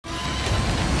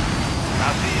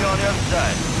I'll see you on the other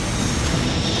side.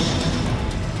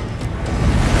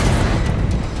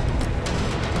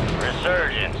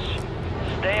 Resurgence.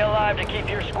 Stay alive to keep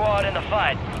your squad in the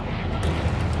fight.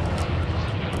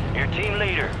 Your team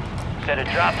leader. Set a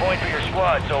drop point for your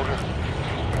squad, soldier.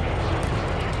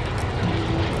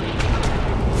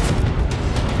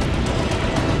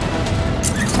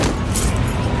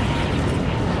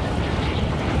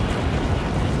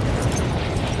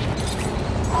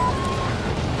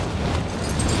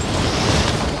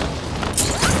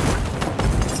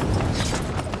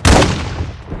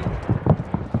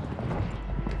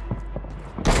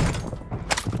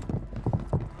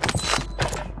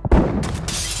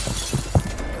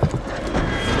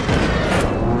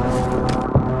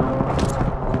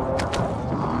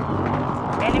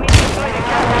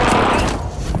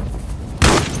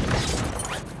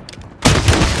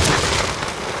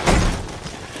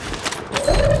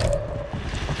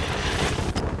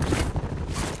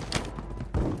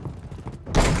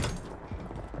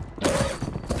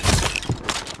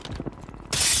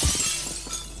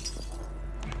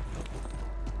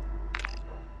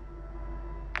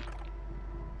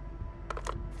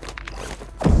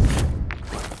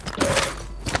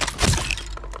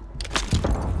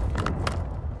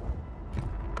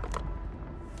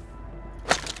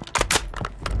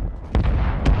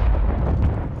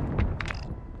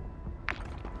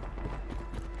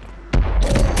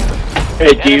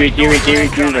 Hey, Chibi,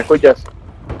 ¿me escuchas?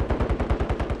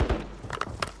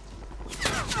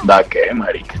 ¿Da qué,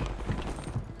 marica?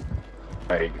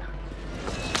 Marica.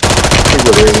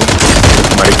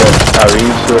 Marica,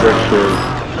 aviso,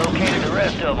 Located the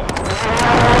rest of them.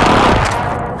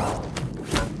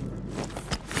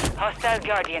 Hostile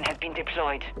Guardian has been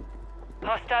deployed.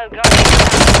 Hostile Guardian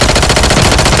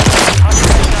has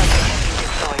been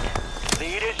deployed.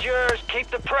 Lead is yours.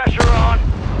 Keep the pressure on.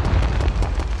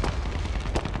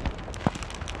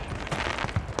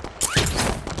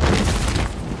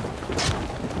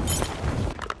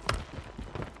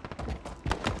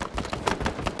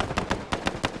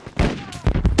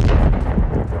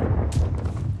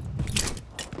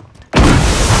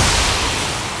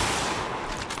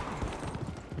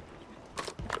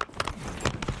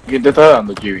 ¿Quién te está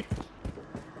dando, Chibi?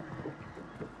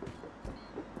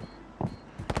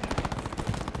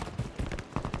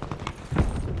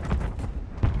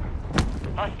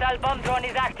 Hostile bomb drone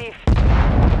is active.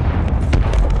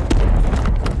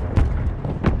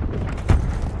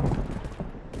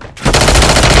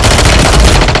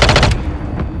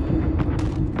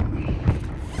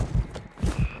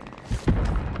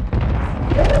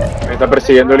 Me está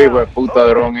persiguiendo el hijo de puta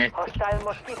dron este. Hostile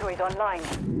mosquito is online.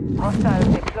 Hostile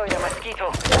deploy a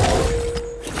mosquito.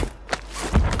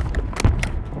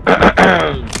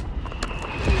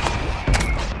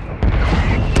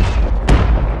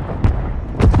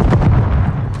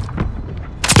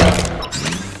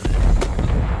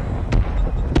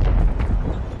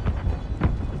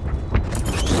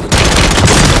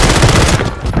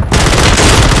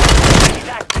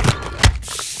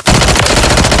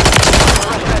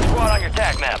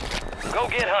 Go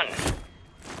get hunting.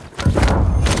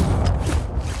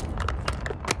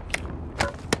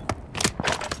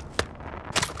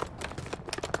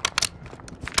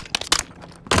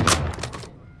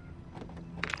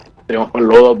 Tenemos un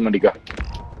loadout, marica.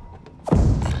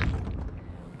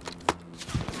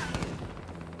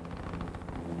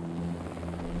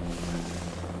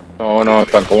 No,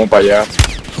 están como para allá.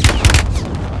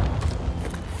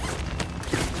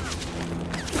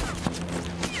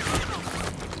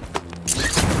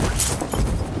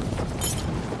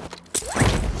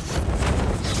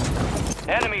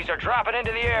 Enemies are dropping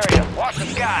into the area. Watch the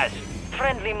skies.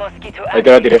 Friendly mosquito Ahí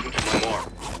te la tiré.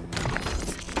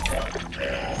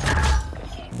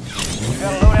 We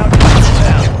got a loadout drop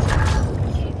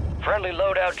down. Friendly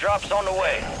loadout drops on the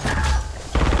way.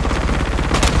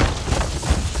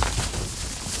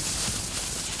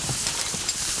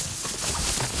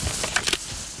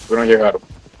 No llegaron.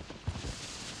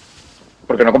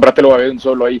 ¿Por qué no compraste los aviones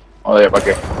solo ahí? Joder, ¿para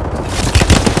qué?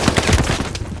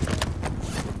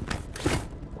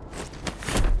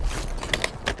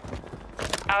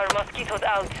 Our mosquitoes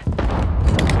out.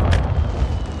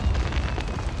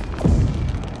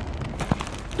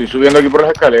 Estoy subiendo aquí por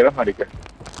las escaleras, marica.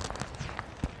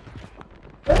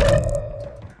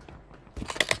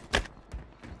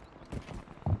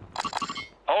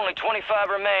 Only 25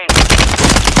 remain.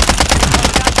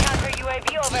 Counter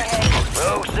UAV overhead.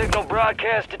 Rogue signal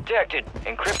broadcast detected.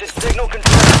 Encrypted signal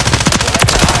confirmed. Select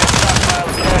the highest stockpile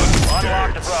of cash.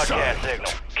 Unlock the broadcast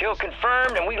signal. Kill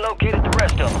confirmed, and we located the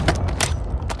rest of them.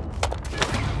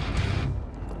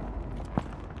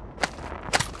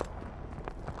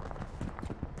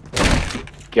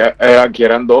 Aquí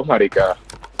eran dos, marica.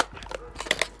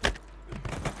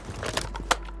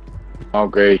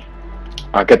 Ok.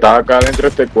 Ah, que estaba acá dentro de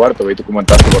este cuarto, viste cómo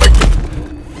entraste por aquí.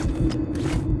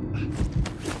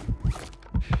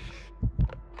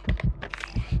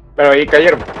 Pero ahí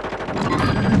cayeron.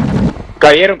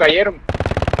 Cayeron.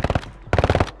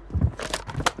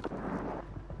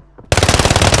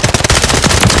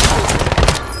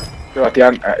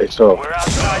 Sebastián, eso. We're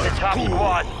outside the top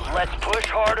squad. Let's push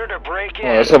harder to break in.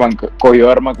 No, ese man cogió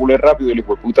arma culé rápido, el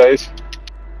hijo de puta ese.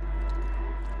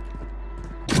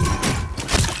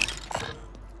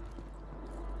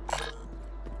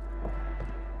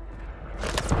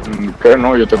 Que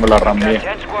no, yo tengo la RAM Got mía.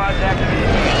 10 squads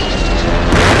activated.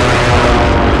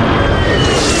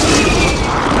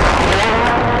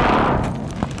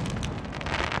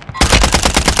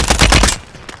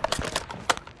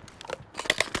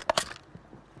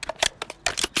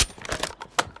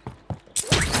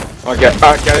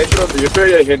 Aquí adentro donde yo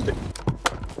estoy hay gente.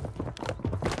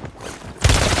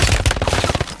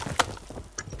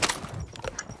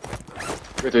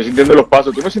 Estoy sintiendo los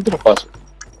pasos. ¿Tú no sientes los pasos?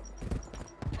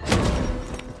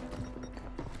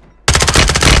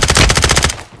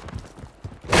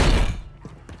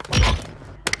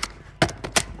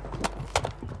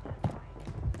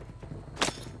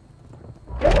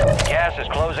 Gas is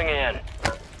closing in.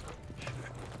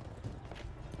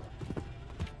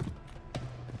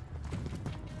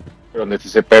 ¿Pero dónde está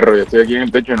ese perro? Yo estoy aquí en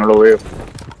el techo y no lo veo.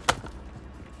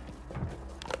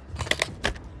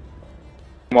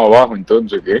 Como abajo,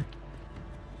 entonces, ¿qué?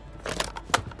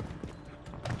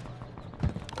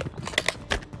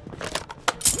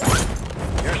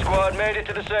 Your squad made it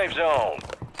to the safe zone.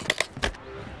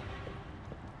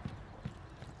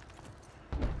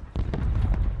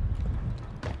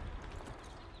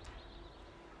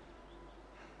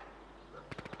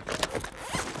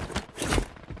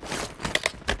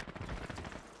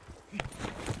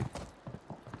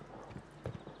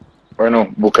 Bueno,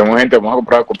 busquemos gente, vamos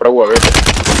a comprar guavetas. Good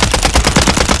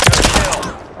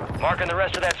kill. Marking the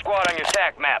rest of that squad on your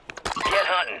TAC map. Get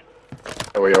hunting.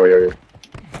 Ya voy.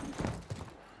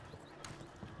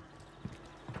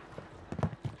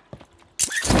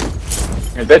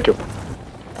 En el techo.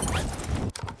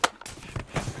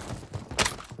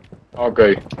 Ok.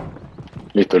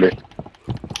 Listo.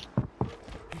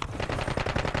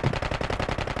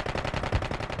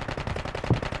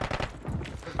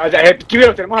 Ah, ya, aquí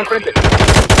los tenemos al frente.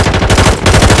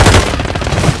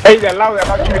 Ey, de al lado,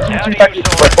 chim, está aquí.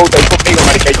 Pues puta, ahí conmigo,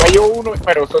 marica. Ahí cayó uno,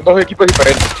 pero son dos equipos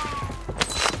diferentes.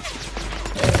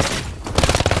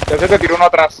 Ya se te tiró uno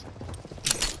atrás.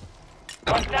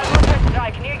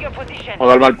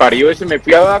 Joder, al malparido ese me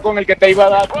fui a dar con el que te iba a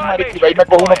dar aquí, marica. Y ahí me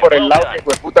cojo uno por el lado, que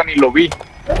pues puta ni lo vi.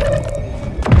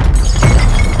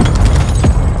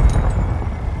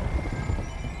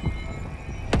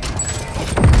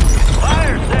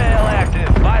 Fire sale active.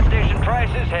 Buy station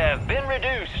prices have been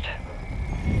reduced.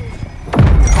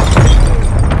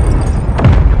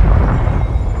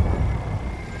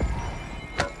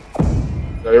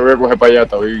 Ya yo voy a coger para allá,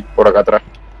 estoy por acá atrás.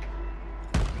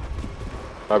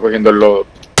 Estaba cogiendo el lodo.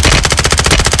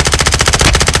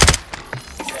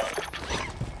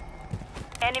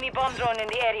 Enemy bomb drone in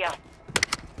the area.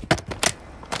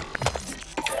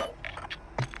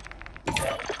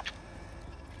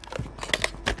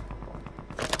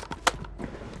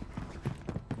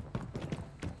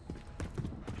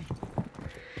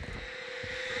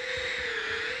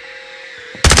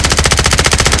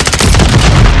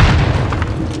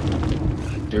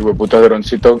 Digo, puta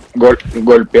droncito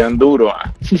golpean duro.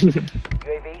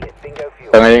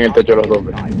 Están ahí en el techo los dos.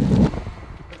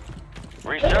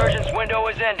 Resurgence window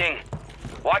is ending.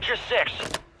 Watch your six.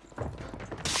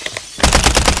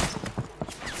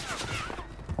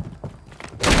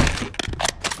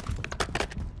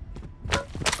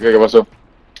 ¿Qué pasó?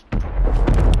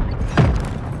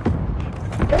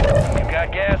 You've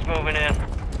got gas moving in.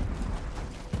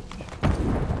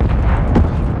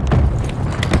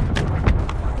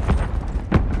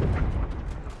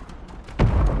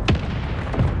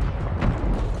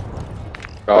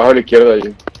 Abajo a la izquierda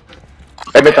allí.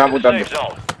 Me estaban apuntando. Safe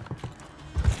zone.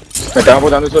 Me estaban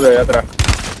apuntando eso de allá atrás.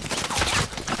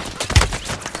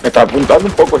 Me está apuntando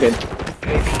un poco, gente.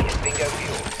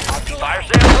 Fire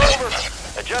sale over.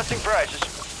 Adjusting prices.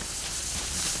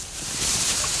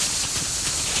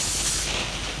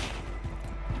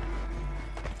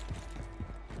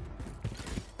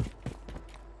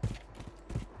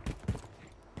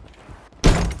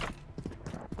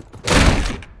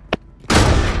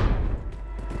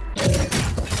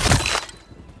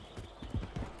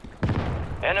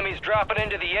 Enemies dropping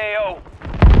into the AO.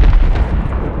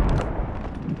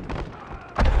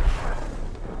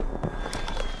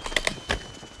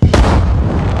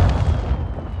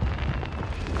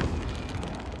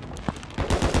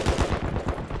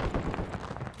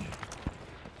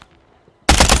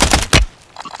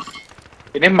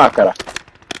 ¿Tienes máscara?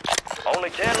 Only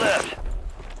 10 left.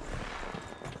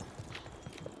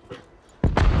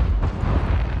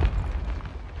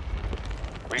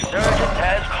 Resurgence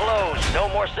has closed. No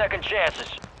more second chances.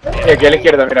 Y aquí a la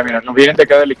izquierda, mira, mira, nos vienen de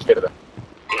acá de la izquierda.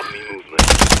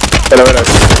 Espera, espera.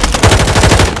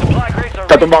 Supply crates are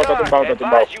Está tumbado, está restocked. tumbado, está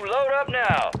tumbado. Advise you load up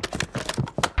now.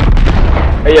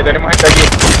 Ey, ya tenemos gente aquí.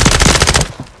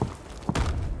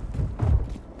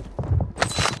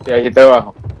 Sí, ahí está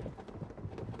abajo.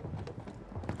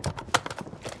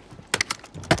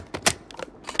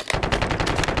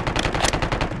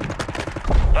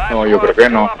 No, yo creo que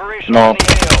no. No.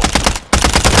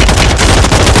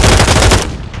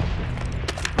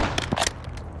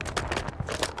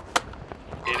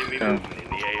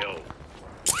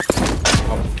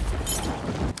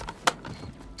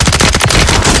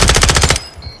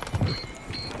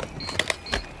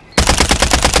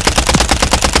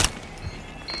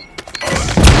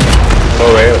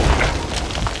 Lo veo.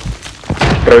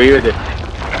 Revívete.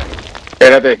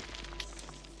 Espérate.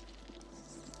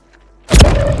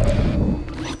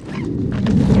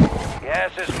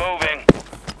 Gas is moving.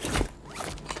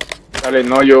 Dale,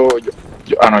 no, yo.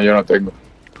 Ah, no, yo no tengo.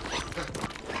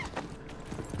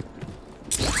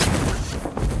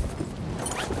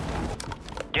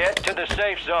 Get to the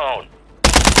safe zone.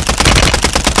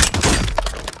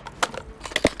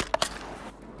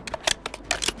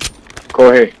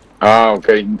 Coge. Ah, ok.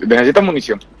 Necesitas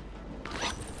munición.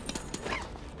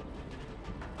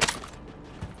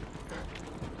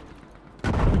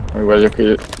 Igual yo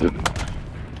que...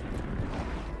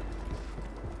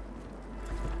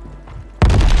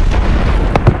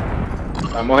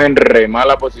 Estamos en re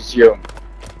mala posición.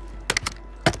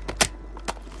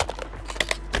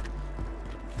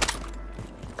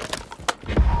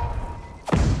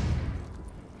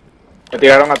 Me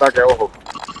tiraron ataque, ojo.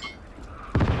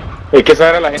 Es que esa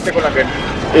era la gente con la que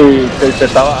se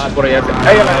estaba por allá.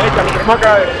 ¡Ey, a la derecha! ¡Lo tenemos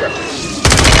acá a la derecha!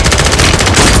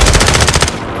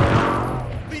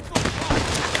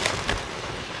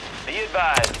 Be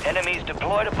advised, enemies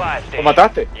deployed a buy ¿Lo station.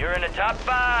 mataste? You're in the top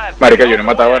 5. Marica, yo no he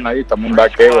matado a nadie. Estamos en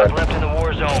baque, Squad güey. left in the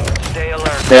war zone. Stay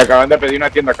alert. Me acaban de pedir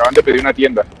una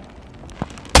tienda,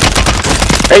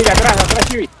 ¡Ey, atrás,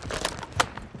 Chibi!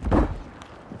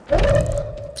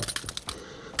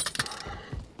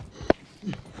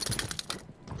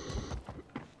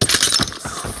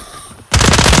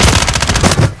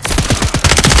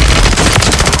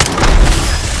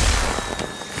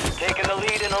 Taking the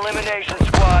lead in elimination,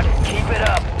 squad. Keep it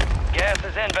up. Gas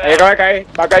is inbound. Ahí acaba de caer,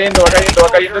 va cayendo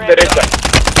en derecha.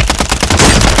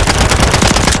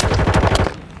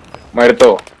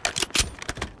 Muerto.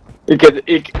 Y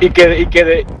que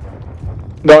de...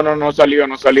 No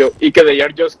salió. Y que de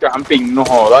Yard Just Camping, no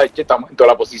joda, es que estamos en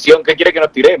toda la posición. ¿Qué quiere que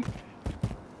nos tiremos?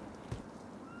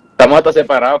 Estamos hasta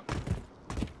separados.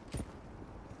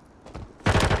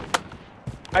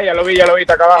 Ah, ya lo vi,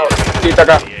 está acá abajo. Sí, está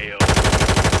acá.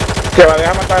 Se va a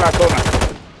dejar matar a la zona.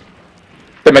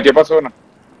 Se metió para zona.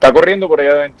 Está corriendo por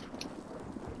allá adentro.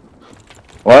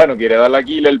 Bueno, quiere dar la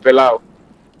kill el pelado.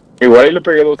 Igual ahí le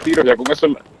pegué 2 tiros, ya con eso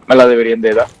me la deberían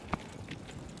de dar.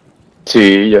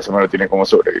 Sí, ya se me lo tiene como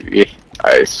sobrevivir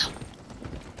a eso.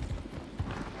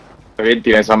 Está bien,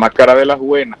 tiene esa máscara de las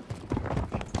buenas.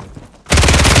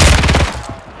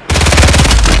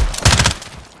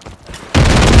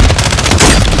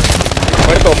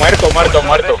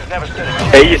 Muerto.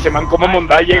 Ey, ese man como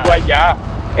mondá llegó allá.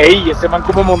 Y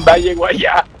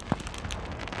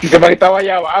ese man estaba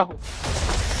allá abajo.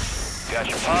 Got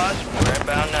your pause. We're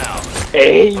inbound now.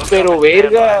 Ey, pero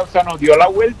verga, o sea, nos dio la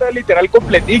vuelta literal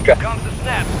completica. Comes the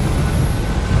snap.